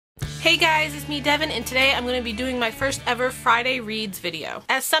Hey guys, it's me Devin, and today I'm going to be doing my first ever Friday Reads video.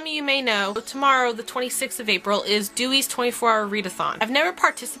 As some of you may know, tomorrow, the 26th of April, is Dewey's 24-hour read-a-thon. I've never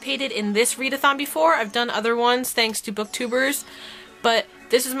participated in this read-a-thon before. I've done other ones thanks to booktubers, but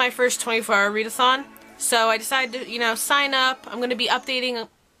this is my first 24-hour read-a-thon, so I decided to, sign up. I'm going to be updating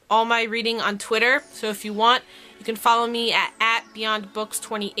all my reading on Twitter, so if you want, you can follow me at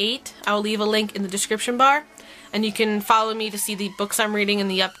 @BeyondBooks28. I will leave a link in the description bar. And you can follow me to see the books I'm reading and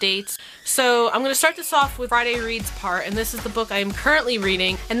the updates. So I'm going to start this off with Friday Reads part, and this is the book I am currently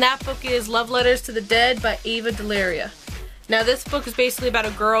reading, and that book is Love Letters to the Dead by Ava DeLaria. Now this book is basically about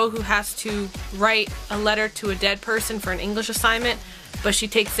a girl who has to write a letter to a dead person for an English assignment, but she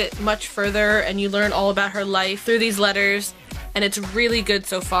takes it much further and you learn all about her life through these letters, and it's really good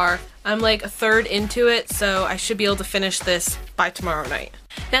so far. I'm like a third into it, so I should be able to finish this by tomorrow night.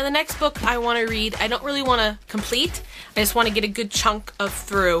 Now the next book I want to read, I don't really want to complete, I just want to get a good chunk of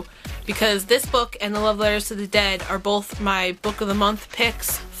through, because this book and The Love Letters to the Dead are both my book of the month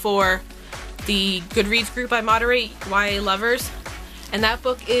picks for the Goodreads group I moderate, YA Lovers. And that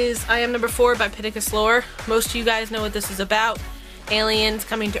book is I Am Number 4 by Pittacus Lore. Most of you guys know what this is about. Aliens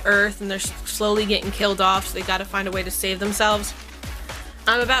coming to Earth and they're slowly getting killed off, so they gotta find a way to save themselves.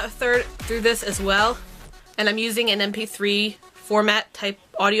 I'm about a third through this as well, and I'm using an MP3 format type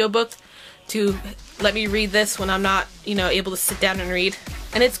audiobook to let me read this when I'm not, able to sit down and read.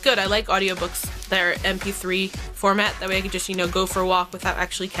 And it's good. I like audiobooks that are MP3 format. That way I can just, go for a walk without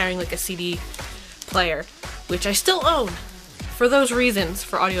actually carrying like a CD player, which I still own for those reasons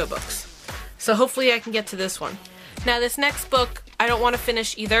for audiobooks. So hopefully I can get to this one. Now this next book I don't want to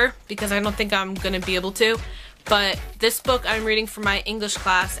finish either because I don't think I'm going to be able to. But this book I'm reading for my English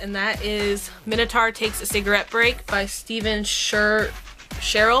class, and that is Minotaur Takes a Cigarette Break by Stephen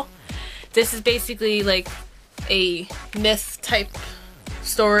Sherrill. This is basically like a myth type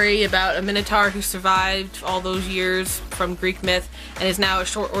story about a Minotaur who survived all those years from Greek myth and is now a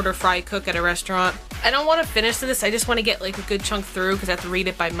short order fry cook at a restaurant. I don't want to finish this, I just want to get like a good chunk through because I have to read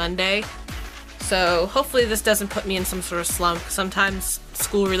it by Monday. So hopefully this doesn't put me in some sort of slump. Sometimes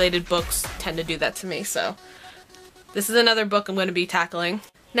school related books tend to do that to me, so this is another book I'm going to be tackling.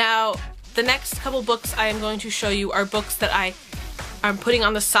 Now, the next couple books I am going to show you are books that I'm putting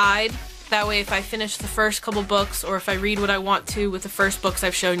on the side. That way if I finish the first couple books, or if I read what I want to with the first books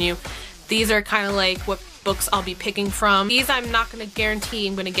I've shown you, these are kind of like what books I'll be picking from. These I'm not going to guarantee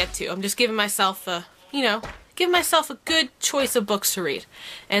I'm going to get to. I'm just giving myself a, a good choice of books to read.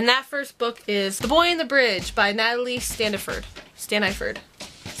 And that first book is The Boy in the Bridge by Natalie Standiford.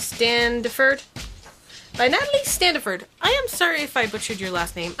 By Natalie Standiford. I am sorry if I butchered your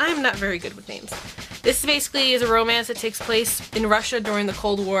last name. I am not very good with names. This basically is a romance that takes place in Russia during the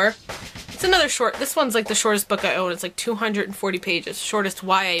Cold War. It's another short, this one's like the shortest book I own. It's like 240 pages. Shortest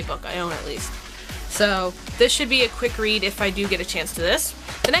YA book I own at least. So this should be a quick read if I do get a chance to this.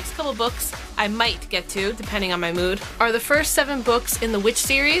 The next couple books I might get to, depending on my mood, are the first 7 books in the Witch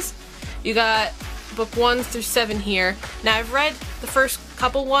series. You got book 1 through 7 here. Now I've read the first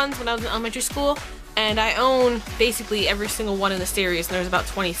couple ones when I was in elementary school, and I own basically every single one in the series, and there's about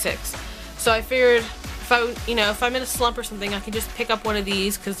 26. So I figured if I'm in a slump or something, I can just pick up one of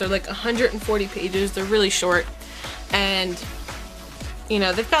these because they're like 140 pages. They're really short, and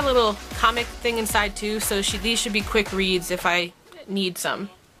they've got a little comic thing inside too. So these should be quick reads if I need some.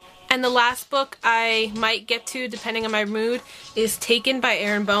 And the last book I might get to, depending on my mood, is Taken by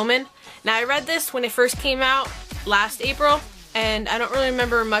Erin Bowman. Now I read this when it first came out last April, and I don't really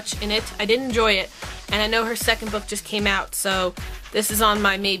remember much in it. I did enjoy it, and I know her second book just came out, so this is on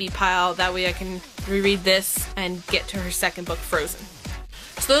my maybe pile. That way I can reread this and get to her second book, Frozen.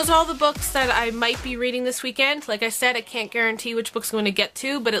 So those are all the books that I might be reading this weekend. Like I said, I can't guarantee which books I'm going to get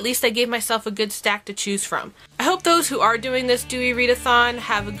to, but at least I gave myself a good stack to choose from. I hope those who are doing this Dewey Read-a-thon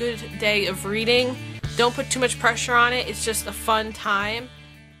have a good day of reading. Don't put too much pressure on it. It's just a fun time.